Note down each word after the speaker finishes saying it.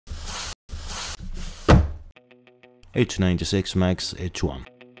H96 MAX H1.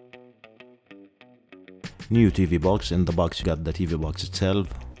 New TV box. In the box you got the TV box itself,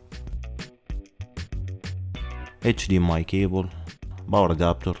 HDMI cable, power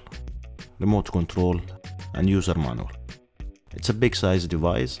adapter, remote control and user manual. It's a big size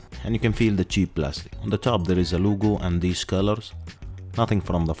device and you can feel the cheap plastic. On the top there is a logo and these colors. Nothing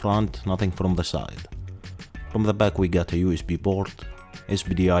from the front, nothing from the side. From the back we got a USB port,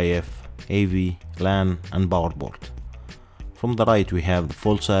 SPDIF, AV, LAN and power port. From the right we have the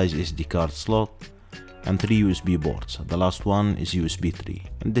full size SD card slot and 3 USB ports. The last one is USB 3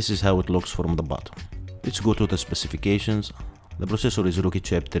 and this is how it looks from the bottom. Let's go to the specifications. The processor is Rocket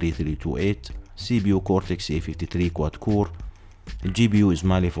Chip 3328, CPU Cortex A53 quad core, the GPU is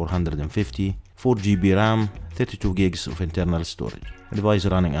Mali 450, 4GB RAM, 32 gigs of internal storage. Device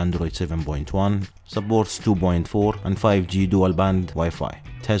running Android 7.1, supports 2.4 and 5G dual band Wi-Fi.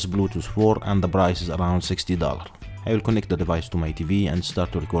 It has Bluetooth 4 and the price is around $60. I will connect the device to my TV and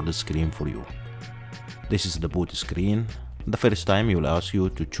start to record the screen for you. This is the boot screen. The first time he will ask you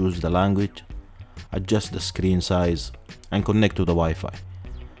to choose the language, adjust the screen size and connect to the Wi-Fi.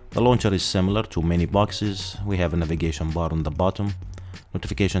 The launcher is similar to many boxes. We have a navigation bar on the bottom,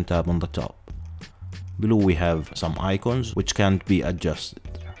 notification tab on the top. Below we have some icons which can't be adjusted.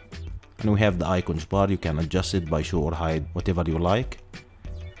 And we have the icons bar, you can adjust it by show or hide whatever you like.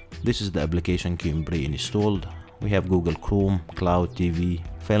 This is the application key pre-installed. We have Google Chrome, Cloud TV,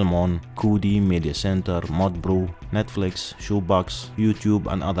 Film On, Kodi, Media Center, ModPro, Netflix, Shoebox, YouTube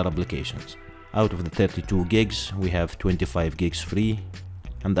and other applications. Out of the 32 gigs, we have 25 gigs free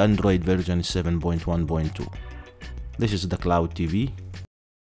and the Android version is 7.1.2. This is the Cloud TV.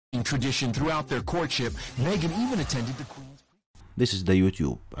 In tradition throughout their courtship, Meghan even attended the Queen's. This is the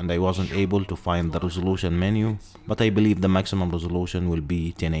YouTube and I wasn't able to find the resolution menu, but I believe the maximum resolution will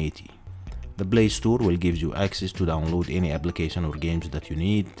be 1080. The Play Store will give you access to download any application or games that you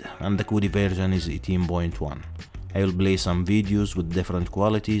need and the Kodi version is 18.1. I will play some videos with different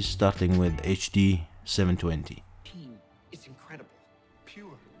qualities starting with HD 720. It's incredible.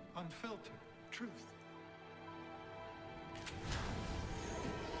 Pure, unfiltered truth.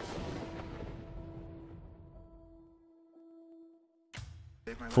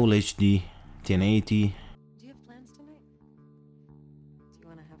 Full HD 1080. Do you have plans tonight? Do you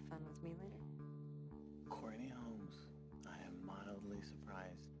want to have fun with me later? Courtney Holmes, I am mildly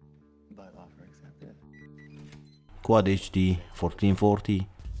surprised, but offer accepted. Quad HD 1440.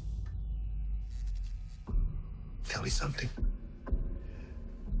 Tell me something.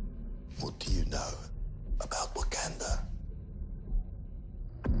 What do you know about Wakanda?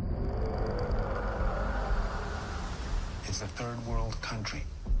 It's a third world country.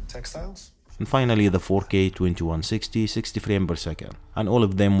 Textiles? And finally the 4K 2160 60 frames per second and all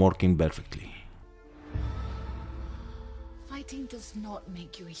of them working perfectly. Fighting does not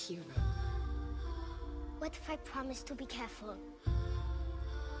make you a hero. What if I promise to be careful?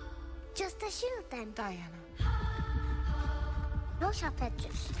 Just a shield then. Diana. No sharp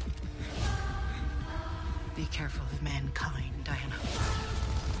edges. Be careful of mankind, Diana.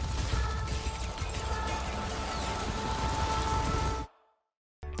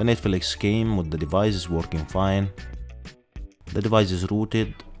 The Netflix came with the device working fine. The device is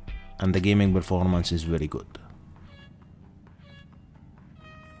rooted and the gaming performance is very good.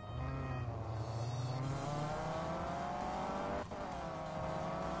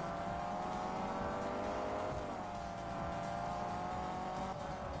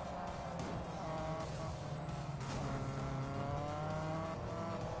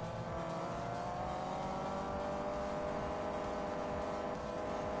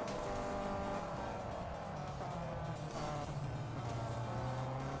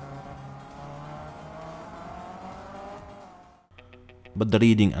 But the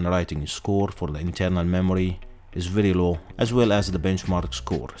reading and writing score for the internal memory is very low, as well as the benchmark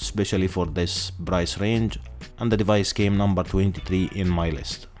score, especially for this price range, and the device came number 23 in my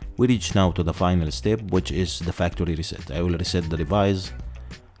list. We reach now to the final step, which is the factory reset. I will reset the device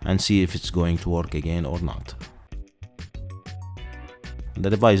and see if it's going to work again or not. The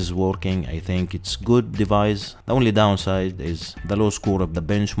device is working. I think it's good device. The only downside is the low score of the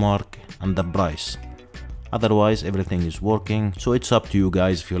benchmark and the price. Otherwise everything is working, so it's up to you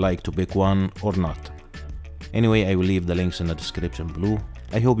guys if you like to pick one or not. Anyway, I will leave the links in the description below.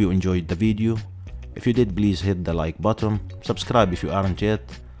 I hope you enjoyed the video. If you did, please hit the like button, subscribe if you aren't yet,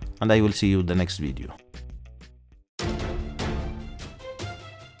 and I will see you in the next video.